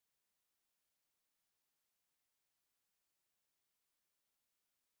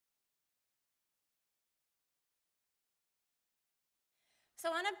So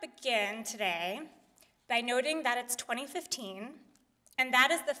I want to begin today by noting that it's 2015, and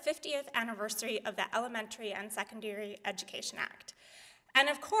that is the 50th anniversary of the Elementary and Secondary Education Act. And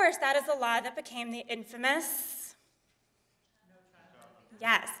of course, that is the law that became the infamous,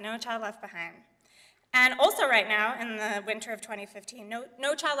 No Child Left Behind. And also right now, in the winter of 2015,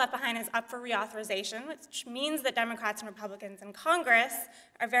 No Child Left Behind is up for reauthorization, which means that Democrats and Republicans in Congress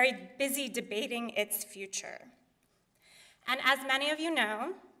are very busy debating its future. And as many of you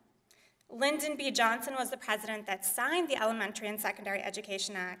know, Lyndon B. Johnson was the president that signed the Elementary and Secondary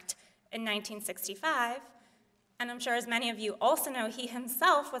Education Act in 1965, and I'm sure as many of you also know, he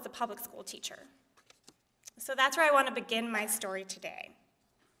himself was a public school teacher. So that's where I want to begin my story today.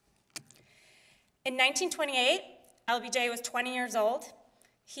 In 1928, LBJ was 20 years old.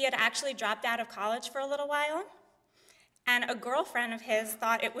 He had actually dropped out of college for a little while, and a girlfriend of his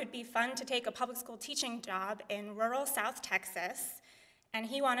thought it would be fun to take a public school teaching job in rural South Texas, and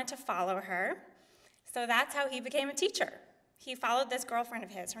he wanted to follow her. So that's how he became a teacher. He followed this girlfriend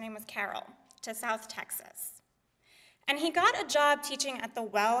of his, her name was Carol, to South Texas. And he got a job teaching at the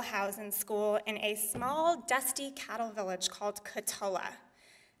Wellhausen School in a small, dusty cattle village called Cotulla.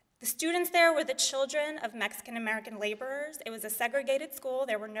 The students there were the children of Mexican-American laborers. It was a segregated school.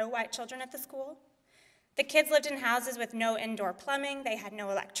 There were no white children at the school. The kids lived in houses with no indoor plumbing. They had no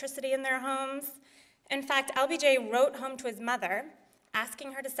electricity in their homes. In fact, LBJ wrote home to his mother,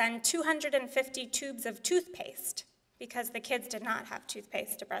 asking her to send 250 tubes of toothpaste because the kids did not have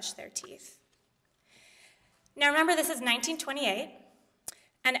toothpaste to brush their teeth. Now remember, this is 1928,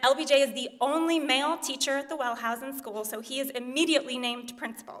 and LBJ is the only male teacher at the Wellhausen School, so he is immediately named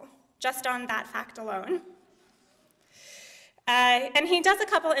principal, just on that fact alone. And he does a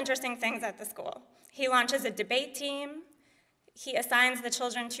couple interesting things at the school. He launches a debate team. He assigns the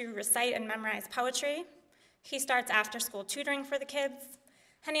children to recite and memorize poetry. He starts after-school tutoring for the kids.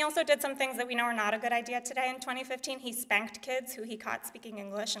 And he also did some things that we know are not a good idea today in 2015. He spanked kids who he caught speaking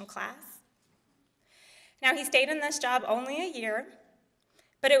English in class. Now, he stayed in this job only a year,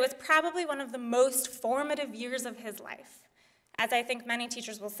 but it was probably one of the most formative years of his life, as I think many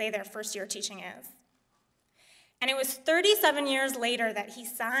teachers will say their first year teaching is. And it was 37 years later that he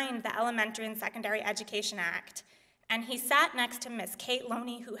signed the Elementary and Secondary Education Act, and he sat next to Miss Kate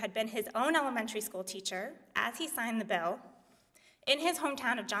Loney, who had been his own elementary school teacher, as he signed the bill, in his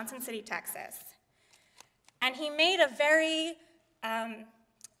hometown of Johnson City, Texas. And he made a very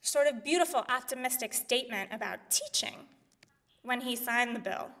sort of beautiful, optimistic statement about teaching when he signed the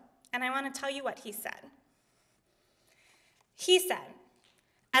bill. And I want to tell you what he said. He said,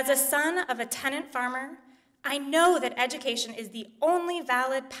 "As a son of a tenant farmer, I know that education is the only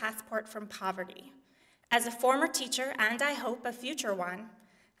valid passport from poverty. As a former teacher, and I hope a future one,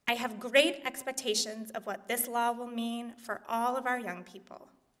 I have great expectations of what this law will mean for all of our young people."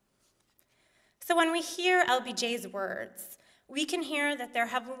 So when we hear LBJ's words, we can hear that there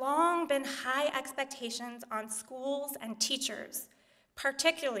have long been high expectations on schools and teachers,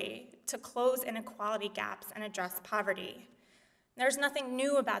 particularly to close inequality gaps and address poverty. There's nothing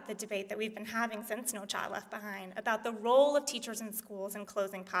new about the debate that we've been having since No Child Left Behind about the role of teachers in schools in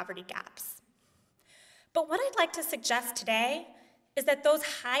closing poverty gaps. But what I'd like to suggest today is that those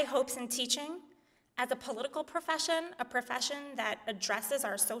high hopes in teaching, as a political profession, a profession that addresses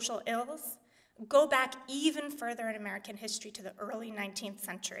our social ills, go back even further in American history to the early 19th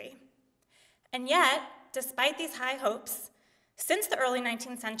century. And yet, despite these high hopes, since the early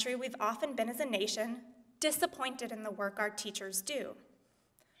 19th century, we've often been as a nation disappointed in the work our teachers do.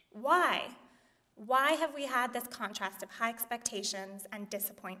 Why? Why have we had this contrast of high expectations and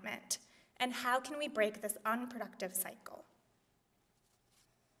disappointment? And how can we break this unproductive cycle?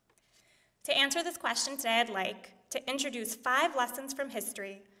 To answer this question today, I'd like to introduce 5 lessons from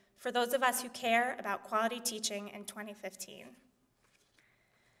history for those of us who care about quality teaching in 2015.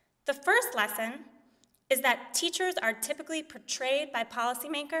 The first lesson is that teachers are typically portrayed by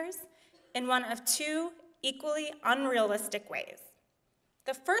policymakers in one of 2 equally unrealistic ways.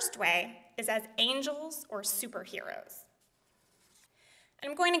 The first way is as angels or superheroes.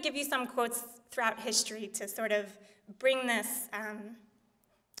 I'm going to give you some quotes throughout history to sort of bring this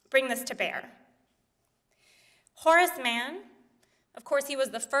to bear. Horace Mann, of course, he was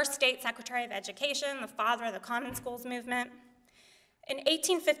the first state secretary of education, the father of the common schools movement. In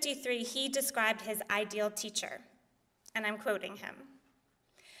 1853, he described his ideal teacher, and I'm quoting him.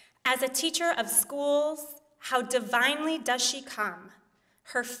 "As a teacher of schools, how divinely does she come,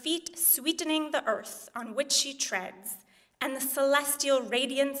 her feet sweetening the earth on which she treads, and the celestial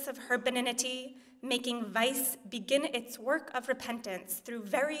radiance of her benignity making vice begin its work of repentance through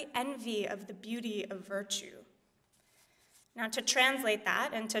very envy of the beauty of virtue." Now, to translate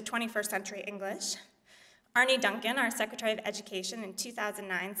that into 21st century English, Arne Duncan, our Secretary of Education in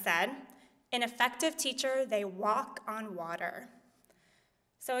 2009, said, "An effective teacher, they walk on water."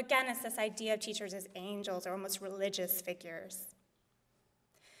 So again, it's this idea of teachers as angels or almost religious figures.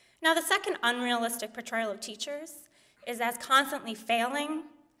 Now, the second unrealistic portrayal of teachers is as constantly failing.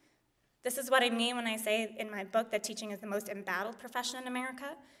 This is what I mean when I say in my book that teaching is the most embattled profession in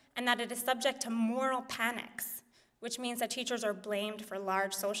America, and that it is subject to moral panics, which means that teachers are blamed for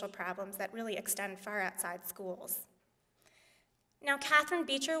large social problems that really extend far outside schools. Now, Catherine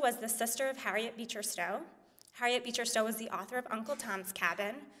Beecher was the sister of Harriet Beecher Stowe. Harriet Beecher Stowe was the author of Uncle Tom's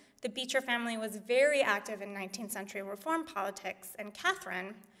Cabin. The Beecher family was very active in 19th century reform politics, and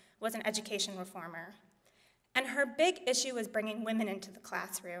Catherine was an education reformer. And her big issue was bringing women into the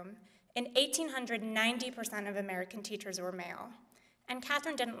classroom. In 1800, 90% of American teachers were male. And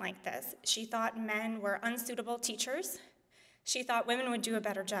Catherine didn't like this. She thought men were unsuitable teachers. She thought women would do a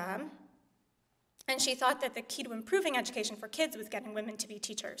better job. And she thought that the key to improving education for kids was getting women to be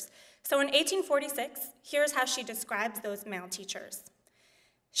teachers. So in 1846, here's how she describes those male teachers.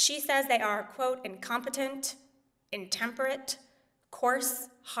 She says they are, quote, incompetent, intemperate, coarse,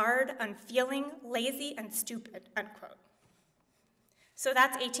 hard, unfeeling, lazy, and stupid, unquote. So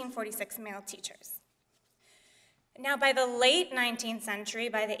that's 1846 male teachers. Now, by the late 19th century,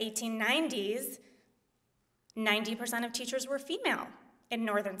 by the 1890s, 90% of teachers were female in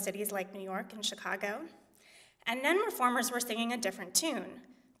northern cities like New York and Chicago. And then reformers were singing a different tune.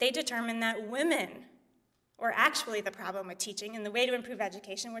 They determined that women were actually the problem with teaching, and the way to improve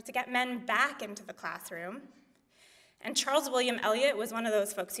education was to get men back into the classroom. And Charles William Eliot was one of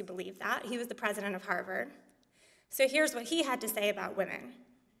those folks who believed that. He was the president of Harvard. So here's what he had to say about women.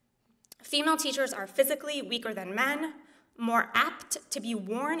 Female teachers are physically weaker than men, more apt to be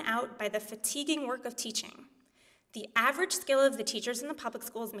worn out by the fatiguing work of teaching. The average skill of the teachers in the public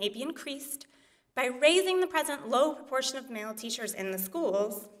schools may be increased by raising the present low proportion of male teachers in the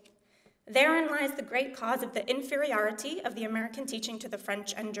schools. Therein lies the great cause of the inferiority of the American teaching to the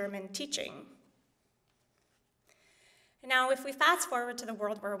French and German teaching. Now, if we fast forward to the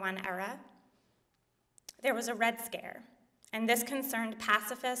World War I era, there was a Red Scare. And this concerned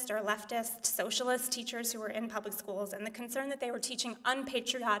pacifist or leftist socialist teachers who were in public schools, and the concern that they were teaching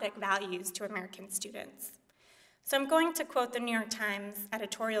unpatriotic values to American students. So I'm going to quote the New York Times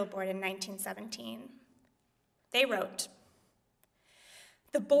editorial board in 1917. They wrote,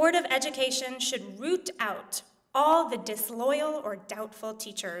 "The Board of Education should root out all the disloyal or doubtful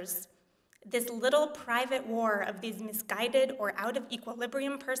teachers. This little private war of these misguided or out of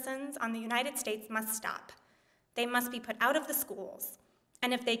equilibrium persons on the United States must stop. They must be put out of the schools,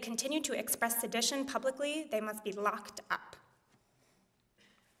 and if they continue to express sedition publicly, they must be locked up."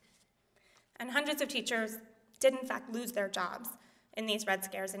 And hundreds of teachers did in fact lose their jobs in these Red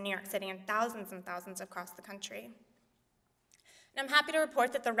Scares in New York City and thousands across the country. And I'm happy to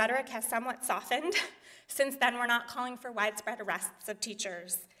report that the rhetoric has somewhat softened. Since then, we're not calling for widespread arrests of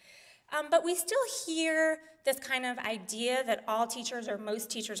teachers. But we still hear this kind of idea that all teachers or most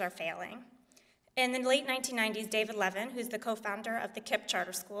teachers are failing. In the late 1990s, David Levin, who's the co-founder of the KIPP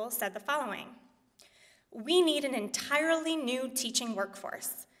Charter School, said the following: "We need an entirely new teaching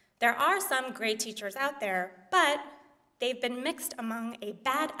workforce. There are some great teachers out there, but they've been mixed among a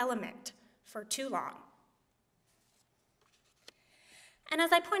bad element for too long." And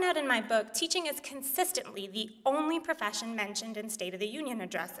as I point out in my book, teaching is consistently the only profession mentioned in State of the Union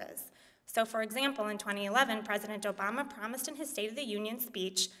addresses. So for example, in 2011, President Obama promised in his State of the Union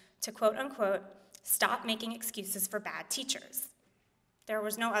speech to, quote unquote, stop making excuses for bad teachers. There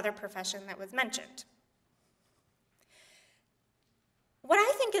was no other profession that was mentioned. What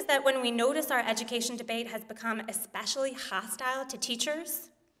I think is that when we notice our education debate has become especially hostile to teachers,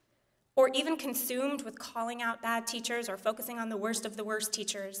 or even consumed with calling out bad teachers or focusing on the worst of the worst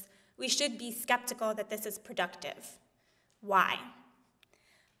teachers, we should be skeptical that this is productive. Why?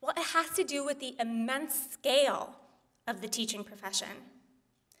 Well, it has to do with the immense scale of the teaching profession.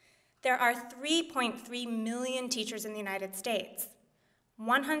 There are 3.3 million teachers in the United States.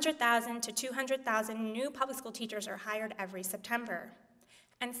 100,000 to 200,000 new public school teachers are hired every September,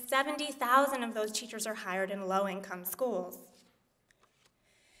 and 70,000 of those teachers are hired in low-income schools.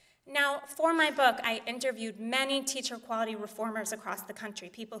 Now, for my book, I interviewed many teacher quality reformers across the country,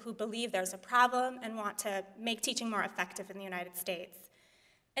 people who believe there's a problem and want to make teaching more effective in the United States.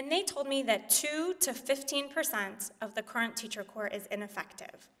 And they told me that 2 to 15% of the current teacher corps is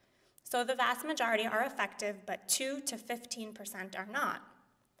ineffective. So the vast majority are effective, but 2 to 15% are not.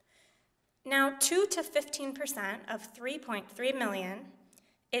 Now, 2 to 15% of 3.3 million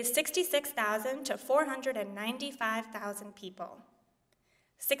is 66,000 to 495,000 people.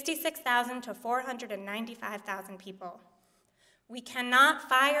 66,000 to 495,000 people. We cannot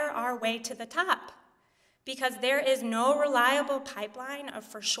fire our way to the top because there is no reliable pipeline of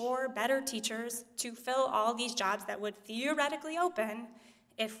for sure better teachers to fill all these jobs that would theoretically open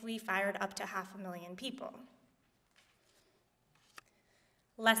if we fired up to 500,000 people.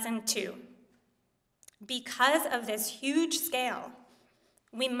 Lesson 2. Because of this huge scale,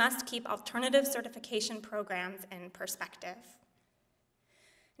 we must keep alternative certification programs in perspective.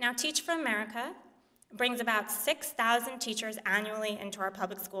 Now, Teach for America brings about 6,000 teachers annually into our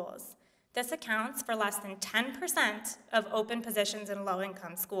public schools. This accounts for less than 10% of open positions in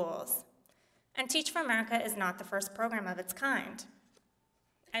low-income schools. And Teach for America is not the first program of its kind.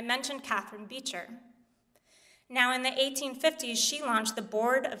 I mentioned Catherine Beecher. Now, in the 1850s, she launched the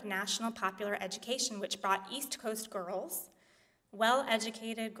Board of National Popular Education, which brought East Coast girls,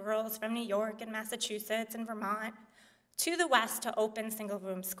 well-educated girls from New York and Massachusetts and Vermont, to the West to open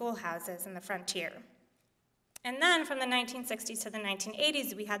single-room schoolhouses in the frontier. And then from the 1960s to the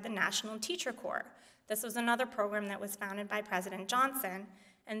 1980s, we had the National Teacher Corps. This was another program that was founded by President Johnson,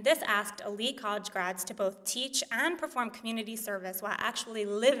 and this asked elite college grads to both teach and perform community service while actually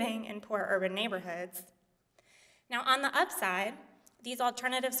living in poor urban neighborhoods. Now, on the upside, these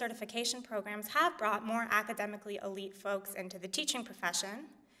alternative certification programs have brought more academically elite folks into the teaching profession,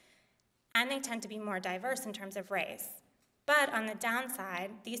 and they tend to be more diverse in terms of race. But on the downside,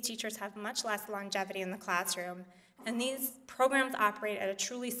 these teachers have much less longevity in the classroom, and these programs operate at a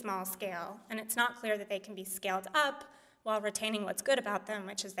truly small scale, and it's not clear that they can be scaled up while retaining what's good about them,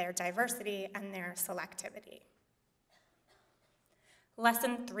 which is their diversity and their selectivity.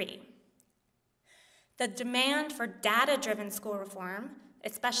 Lesson 3. The demand for data-driven school reform,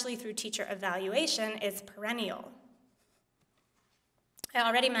 especially through teacher evaluation, is perennial. I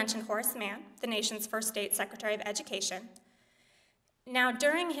already mentioned Horace Mann, the nation's first state Secretary of Education. Now,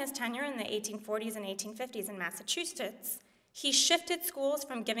 during his tenure in the 1840s and 1850s in Massachusetts, he shifted schools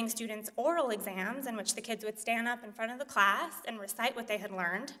from giving students oral exams in which the kids would stand up in front of the class and recite what they had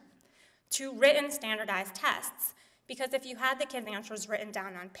learned, to written standardized tests. Because if you had the kids' answers written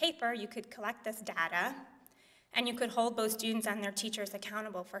down on paper, you could collect this data, and you could hold both students and their teachers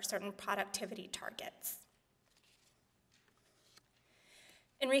accountable for certain productivity targets.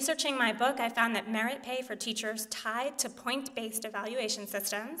 In researching my book, I found that merit pay for teachers tied to point-based evaluation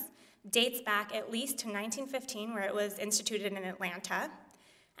systems dates back at least to 1915, where it was instituted in Atlanta.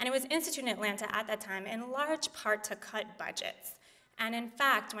 And it was instituted in Atlanta at that time in large part to cut budgets. And in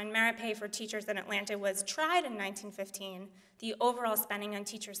fact, when merit pay for teachers in Atlanta was tried in 1915, the overall spending on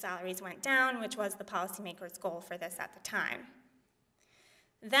teacher salaries went down, which was the policymakers' goal for this at the time.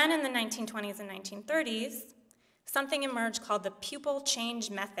 Then in the 1920s and 1930s, something emerged called the pupil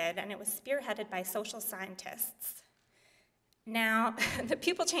change method, and it was spearheaded by social scientists. Now, the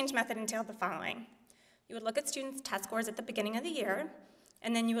pupil change method entailed the following. You would look at students' test scores at the beginning of the year,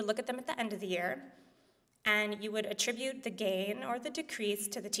 and then you would look at them at the end of the year, and you would attribute the gain or the decrease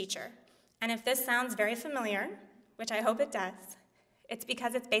to the teacher. And if this sounds very familiar, which I hope it does, it's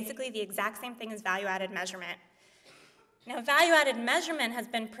because it's basically the exact same thing as value-added measurement. Now, value-added measurement has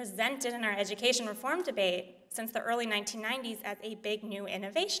been presented in our education reform debate since the early 1990s as a big new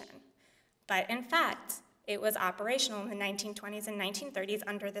innovation. But in fact, it was operational in the 1920s and 1930s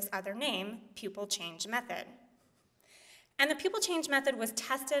under this other name, pupil change method. And the pupil change method was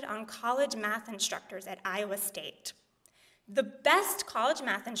tested on college math instructors at Iowa State. The best college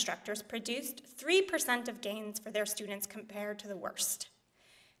math instructors produced 3% of gains for their students compared to the worst.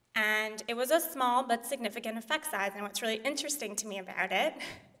 And it was a small but significant effect size, and what's really interesting to me about it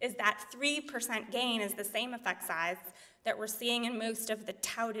is that 3% gain is the same effect size that we're seeing in most of the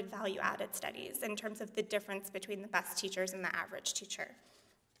touted value-added studies in terms of the difference between the best teachers and the average teacher.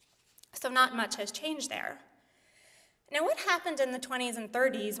 So not much has changed there. Now, what happened in the 20s and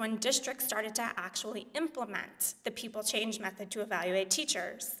 30s when districts started to actually implement the pupil change method to evaluate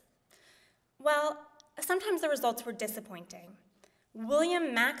teachers? Well, sometimes the results were disappointing.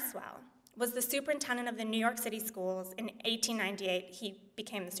 William Maxwell was the superintendent of the New York City schools in 1898. He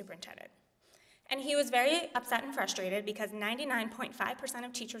became the superintendent. And he was very upset and frustrated because 99.5%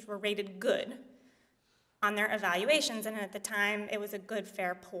 of teachers were rated good on their evaluations, and at the time, it was a good,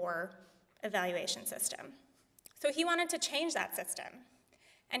 fair, poor evaluation system. So he wanted to change that system,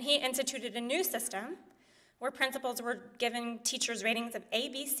 and he instituted a new system where principals were giving teachers ratings of A,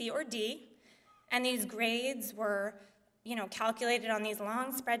 B, C, or D, and these grades were calculated on these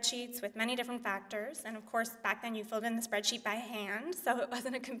long spreadsheets with many different factors, and of course, back then you filled in the spreadsheet by hand, so it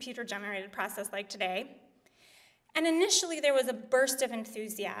wasn't a computer-generated process like today. And initially, there was a burst of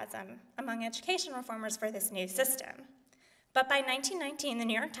enthusiasm among education reformers for this new system. But by 1919, the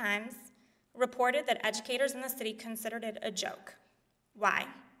New York Times reported that educators in the city considered it a joke. Why?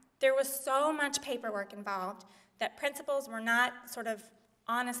 There was so much paperwork involved that principals were not sort of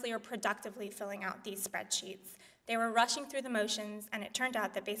honestly or productively filling out these spreadsheets. They were rushing through the motions, and it turned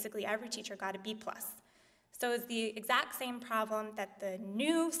out that basically every teacher got a B+. So it's the exact same problem that the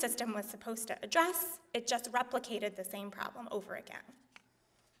new system was supposed to address. It just replicated the same problem over again.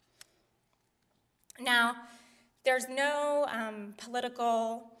 Now, there's no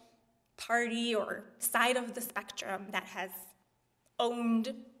political party or side of the spectrum that has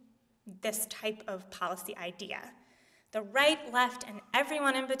owned this type of policy idea. The right, left, and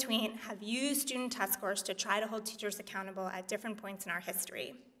everyone in between have used student test scores to try to hold teachers accountable at different points in our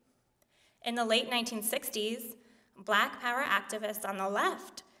history. In the late 1960s, Black power activists on the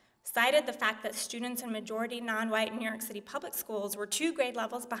left cited the fact that students in majority non-white New York City public schools were 2 grade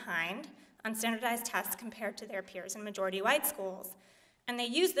levels behind on standardized tests compared to their peers in majority white schools. And they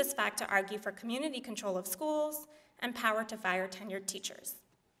used this fact to argue for community control of schools and power to fire tenured teachers.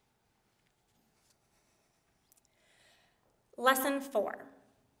 Lesson 4.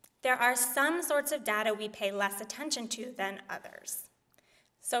 There are some sorts of data we pay less attention to than others.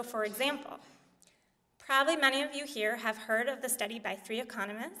 So for example, probably many of you here have heard of the study by 3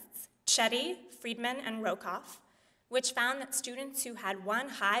 economists, Chetty, Friedman, and Rokoff, which found that students who had one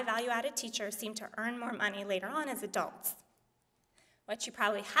high value-added teacher seemed to earn more money later on as adults. What you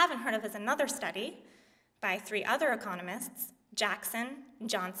probably haven't heard of is another study by 3 other economists, Jackson,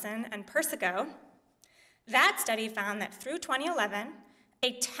 Johnson, and Persico. That study found that through 2011,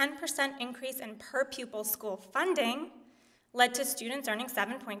 a 10% increase in per pupil school funding led to students earning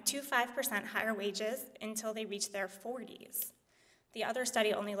 7.25% higher wages until they reached their 40s. The other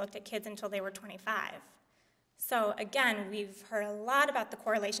study only looked at kids until they were 25. So again, we've heard a lot about the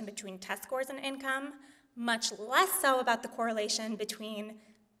correlation between test scores and income, much less so about the correlation between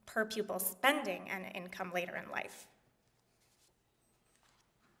per pupil spending and income later in life.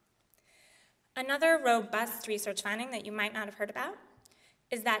 Another robust research finding that you might not have heard about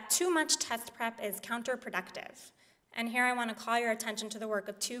is that too much test prep is counterproductive. And here I want to call your attention to the work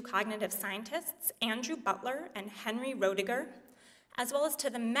of 2 cognitive scientists, Andrew Butler and Henry Roediger, as well as to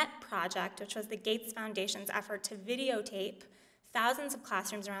the MET project, which was the Gates Foundation's effort to videotape thousands of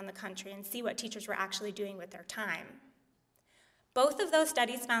classrooms around the country and see what teachers were actually doing with their time. Both of those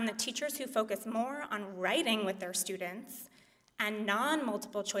studies found that teachers who focus more on writing with their students and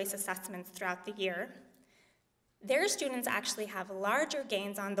non-multiple choice assessments throughout the year, their students actually have larger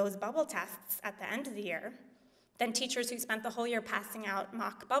gains on those bubble tests at the end of the year than teachers who spent the whole year passing out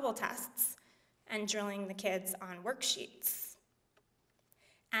mock bubble tests and drilling the kids on worksheets.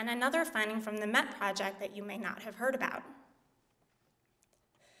 And another finding from the MET project that you may not have heard about.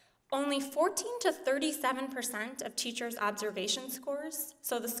 Only 14 to 37% of teachers' observation scores,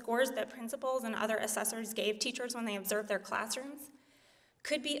 so the scores that principals and other assessors gave teachers when they observed their classrooms,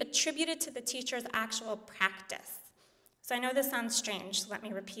 could be attributed to the teacher's actual practice. So I know this sounds strange, so let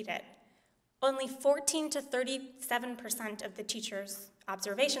me repeat it. Only 14 to 37% of the teacher's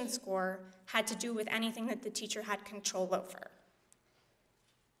observation score had to do with anything that the teacher had control over.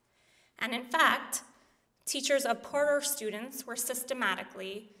 And in fact, teachers of poorer students were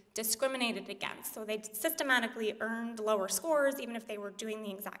systematically discriminated against. So they systematically earned lower scores even if they were doing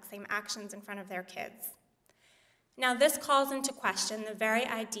the exact same actions in front of their kids. Now this calls into question the very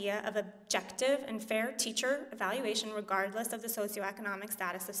idea of objective and fair teacher evaluation regardless of the socioeconomic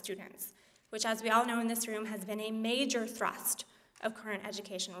status of students, which as we all know in this room has been a major thrust of current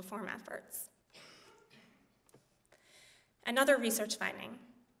education reform efforts. Another research finding.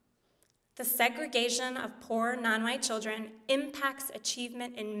 The segregation of poor non-white children impacts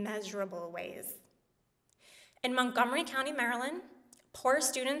achievement in measurable ways. In Montgomery County, Maryland, poor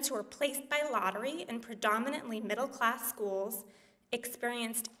students who were placed by lottery in predominantly middle-class schools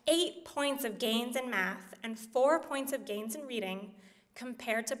experienced 8 points of gains in math and 4 points of gains in reading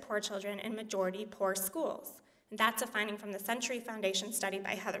compared to poor children in majority poor schools. And that's a finding from the Century Foundation study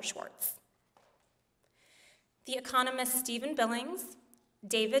by Heather Schwartz. The economists Stephen Billings,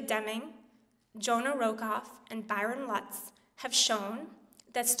 David Deming, Jonah Rokoff, and Byron Lutz have shown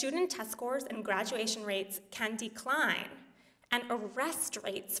that student test scores and graduation rates can decline and arrest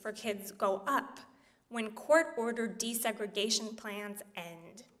rates for kids go up when court-ordered desegregation plans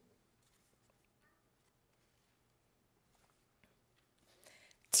end.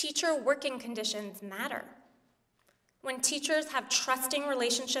 Teacher working conditions matter. When teachers have trusting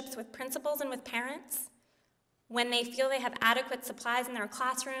relationships with principals and with parents, when they feel they have adequate supplies in their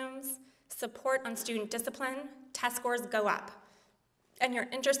classrooms, support on student discipline, test scores go up. And you're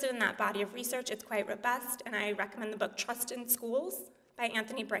interested in that body of research, it's quite robust, and I recommend the book Trust in Schools by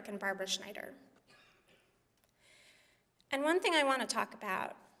Anthony Brick and Barbara Schneider. And one thing I want to talk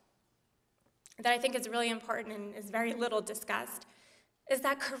about that I think is really important and is very little discussed is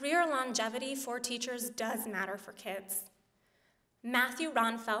that career longevity for teachers does matter for kids. Matthew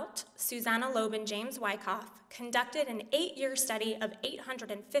Ronfelt, Susanna Loeb, and James Wyckoff conducted an 8-year study of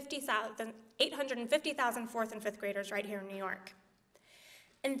 850,000 fourth and fifth graders right here in New York.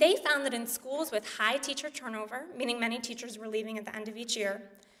 And they found that in schools with high teacher turnover, meaning many teachers were leaving at the end of each year,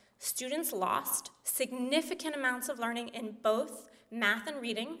 students lost significant amounts of learning in both math and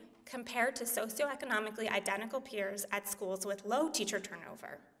reading compared to socioeconomically identical peers at schools with low teacher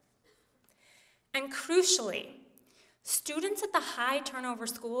turnover. And crucially, students at the high turnover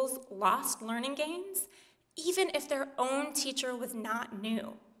schools lost learning gains even if their own teacher was not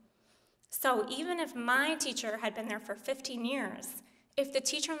new. So even if my teacher had been there for 15 years, if the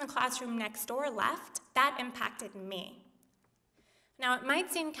teacher in the classroom next door left, that impacted me. Now, it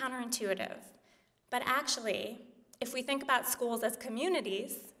might seem counterintuitive, but actually, if we think about schools as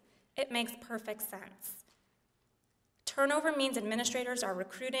communities, it makes perfect sense. Turnover means administrators are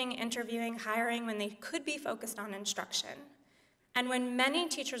recruiting, interviewing, hiring when they could be focused on instruction. And when many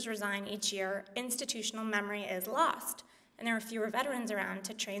teachers resign each year, institutional memory is lost, and there are fewer veterans around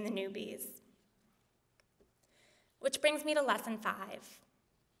to train the newbies. Which brings me to lesson 5.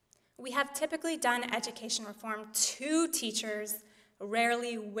 We have typically done education reform to teachers,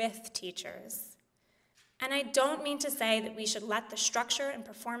 rarely with teachers. And I don't mean to say that we should let the structure and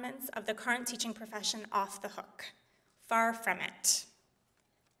performance of the current teaching profession off the hook. Far from it.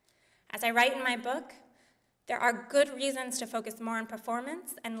 As I write in my book, there are good reasons to focus more on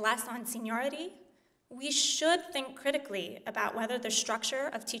performance and less on seniority. We should think critically about whether the structure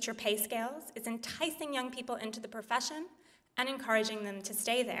of teacher pay scales is enticing young people into the profession and encouraging them to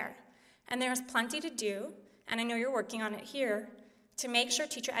stay there. And there's plenty to do, and I know you're working on it here, to make sure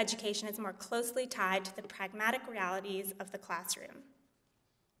teacher education is more closely tied to the pragmatic realities of the classroom.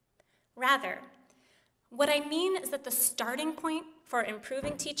 Rather, what I mean is that the starting point for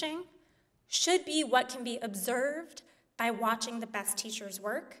improving teaching should be what can be observed by watching the best teachers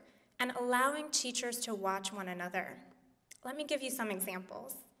work and allowing teachers to watch one another. Let me give you some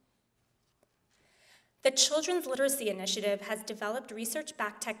examples. The Children's Literacy Initiative has developed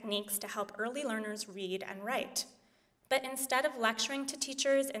research-backed techniques to help early learners read and write. But instead of lecturing to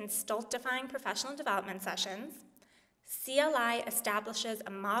teachers in stultifying professional development sessions, CLI establishes a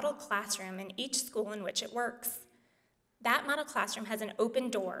model classroom in each school in which it works. That model classroom has an open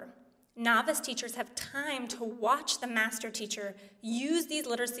door. Novice teachers have time to watch the master teacher use these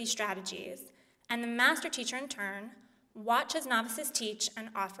literacy strategies, and the master teacher, in turn, watches novices teach and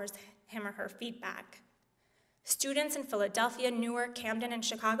offers him or her feedback. Students in Philadelphia, Newark, Camden, and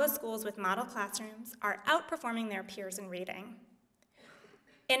Chicago schools with model classrooms are outperforming their peers in reading.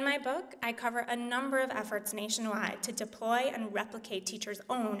 In my book, I cover a number of efforts nationwide to deploy and replicate teachers'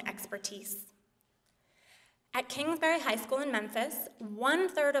 own expertise. At Kingsbury High School in Memphis,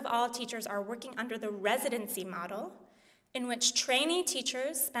 1/3 of all teachers are working under the residency model, in which trainee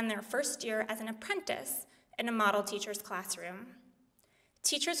teachers spend their first year as an apprentice in a model teacher's classroom.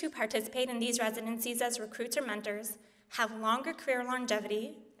 Teachers who participate in these residencies as recruits or mentors have longer career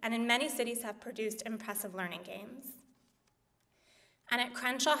longevity, and in many cities have produced impressive learning gains. And at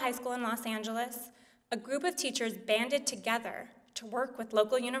Crenshaw High School in Los Angeles, a group of teachers banded together to work with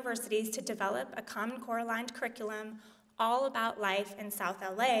local universities to develop a Common Core-aligned curriculum all about life in South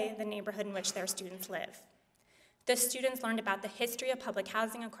LA, the neighborhood in which their students live. The students learned about the history of public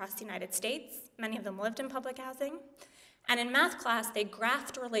housing across the United States. Many of them lived in public housing. And in math class, they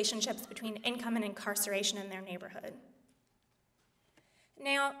graphed relationships between income and incarceration in their neighborhood.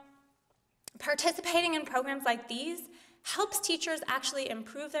 Now, participating in programs like these helps teachers actually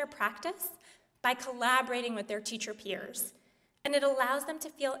improve their practice by collaborating with their teacher peers, and it allows them to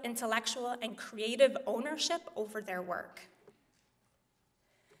feel intellectual and creative ownership over their work.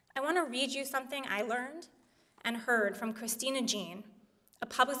 I want to read you something I learned and heard from Christina Jean, a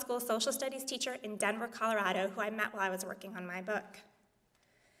public school social studies teacher in Denver, Colorado, who I met while I was working on my book.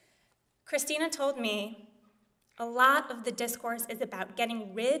 Christina told me, a lot of the discourse is about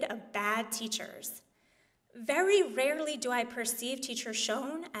getting rid of bad teachers. Very rarely do I perceive teachers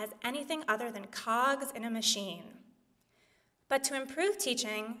shown as anything other than cogs in a machine. But to improve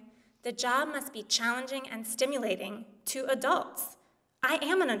teaching, the job must be challenging and stimulating to adults. I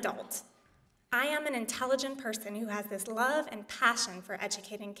am an adult. I am an intelligent person who has this love and passion for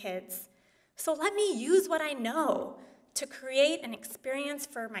educating kids. So let me use what I know to create an experience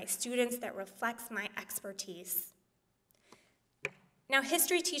for my students that reflects my expertise. Now,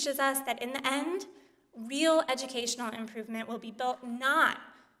 history teaches us that in the end, real educational improvement will be built not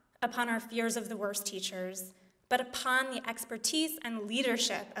upon our fears of the worst teachers, but upon the expertise and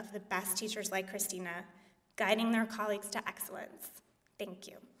leadership of the best teachers like Christina, guiding their colleagues to excellence. Thank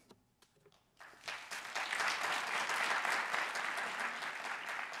you.